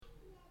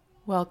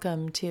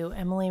Welcome to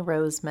Emily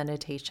Rose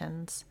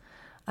Meditations.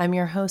 I'm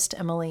your host,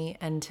 Emily,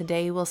 and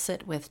today we'll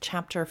sit with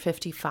chapter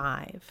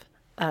 55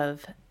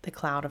 of The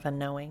Cloud of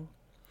Unknowing.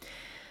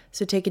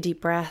 So take a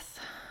deep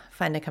breath,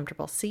 find a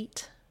comfortable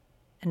seat,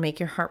 and make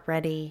your heart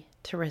ready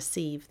to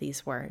receive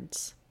these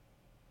words.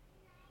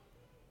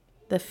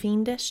 The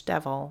fiendish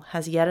devil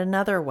has yet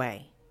another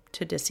way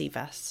to deceive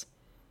us.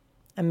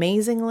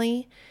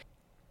 Amazingly,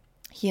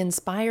 he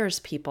inspires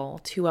people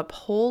to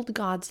uphold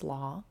God's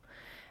law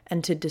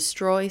and to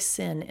destroy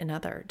sin in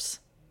others.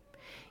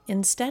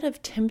 Instead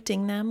of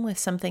tempting them with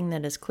something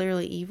that is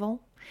clearly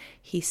evil,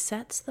 he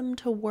sets them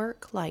to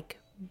work like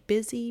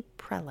busy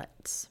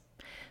prelates,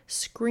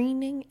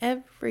 screening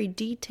every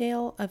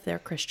detail of their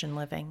Christian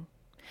living.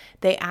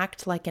 They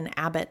act like an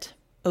abbot,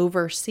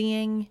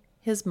 overseeing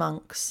his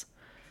monks,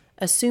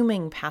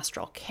 assuming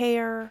pastoral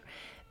care.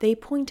 They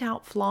point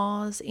out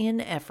flaws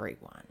in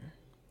everyone.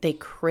 They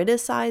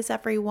criticize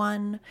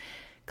everyone,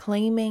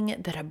 claiming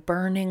that a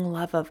burning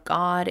love of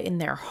God in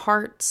their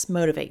hearts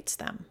motivates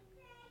them.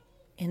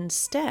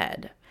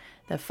 Instead,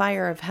 the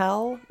fire of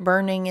hell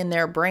burning in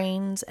their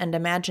brains and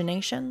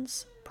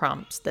imaginations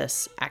prompts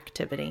this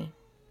activity.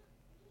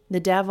 The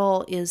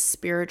devil is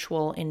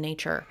spiritual in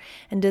nature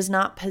and does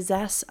not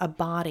possess a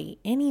body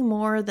any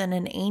more than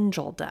an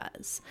angel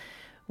does.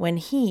 When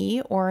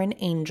he or an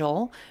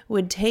angel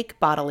would take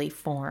bodily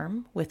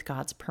form with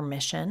God's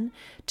permission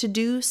to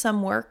do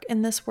some work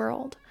in this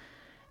world,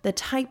 the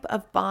type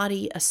of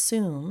body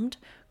assumed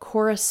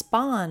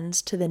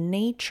corresponds to the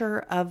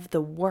nature of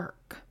the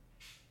work.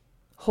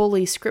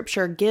 Holy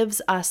Scripture gives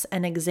us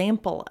an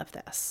example of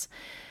this.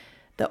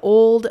 The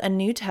Old and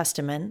New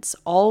Testaments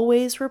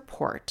always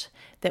report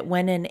that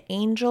when an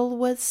angel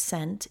was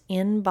sent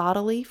in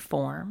bodily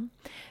form,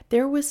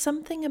 there was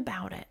something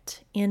about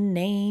it in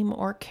name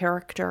or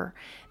character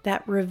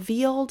that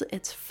revealed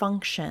its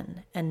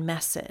function and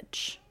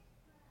message.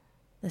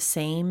 The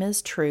same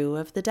is true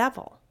of the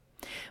devil.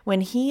 When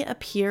he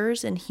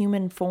appears in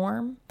human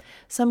form,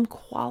 some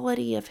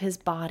quality of his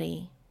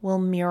body will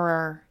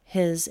mirror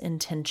his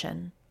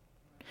intention.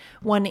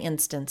 One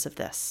instance of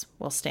this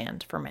will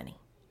stand for many.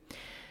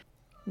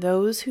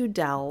 Those who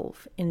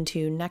delve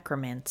into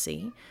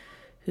necromancy,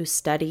 who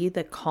study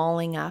the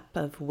calling up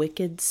of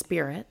wicked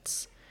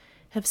spirits,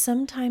 have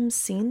sometimes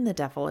seen the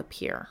devil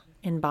appear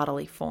in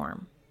bodily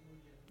form.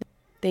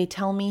 They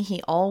tell me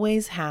he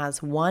always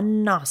has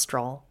one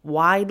nostril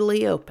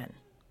widely open.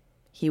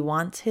 He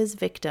wants his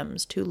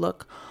victims to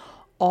look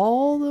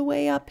all the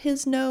way up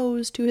his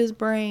nose to his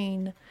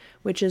brain,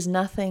 which is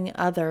nothing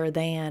other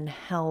than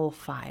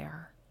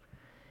hellfire.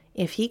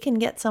 If he can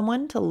get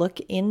someone to look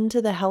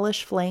into the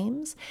hellish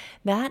flames,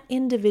 that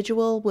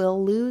individual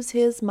will lose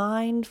his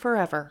mind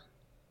forever.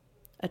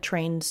 A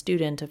trained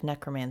student of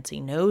necromancy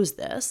knows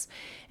this,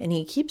 and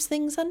he keeps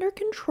things under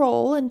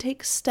control and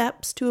takes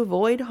steps to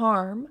avoid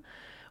harm.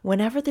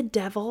 Whenever the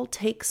devil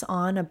takes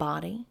on a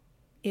body,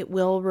 it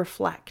will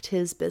reflect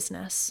his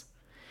business.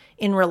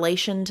 In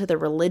relation to the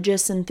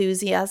religious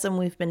enthusiasm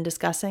we've been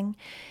discussing,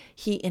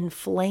 he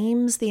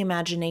inflames the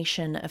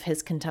imagination of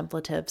his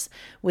contemplatives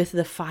with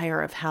the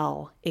fire of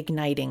hell,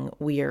 igniting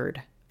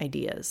weird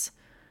ideas.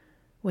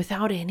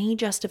 Without any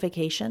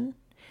justification,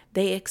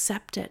 they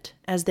accept it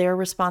as their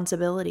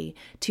responsibility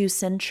to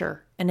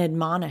censure and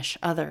admonish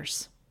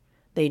others.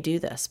 They do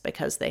this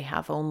because they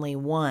have only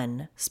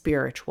one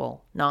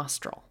spiritual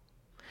nostril.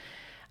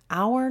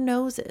 Our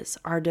noses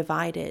are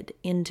divided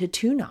into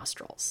two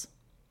nostrils,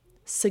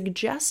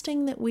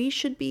 suggesting that we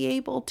should be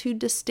able to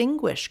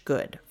distinguish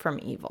good from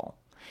evil,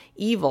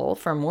 evil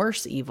from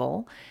worse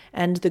evil,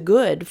 and the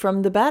good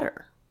from the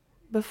better,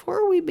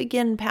 before we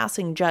begin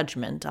passing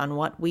judgment on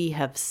what we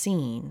have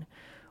seen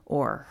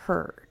or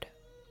heard.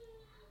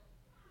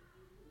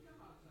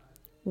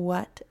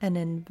 What an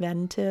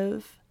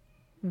inventive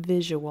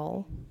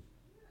visual.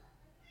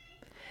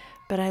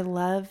 But I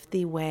love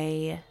the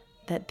way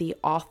that the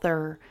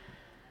author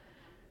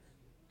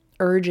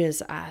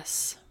urges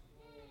us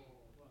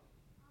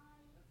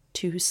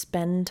to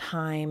spend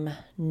time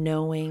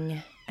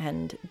knowing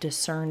and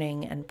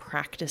discerning and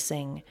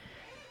practicing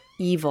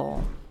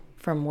evil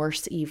from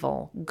worse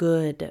evil,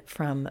 good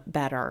from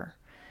better,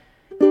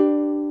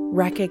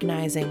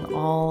 recognizing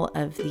all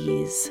of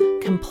these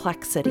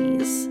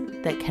complexities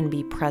that can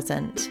be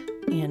present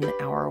in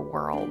our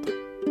world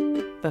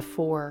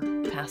before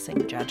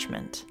passing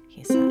judgment,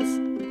 he says.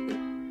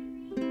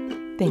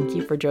 Thank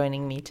you for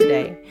joining me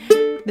today.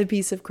 The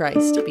peace of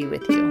Christ be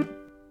with you.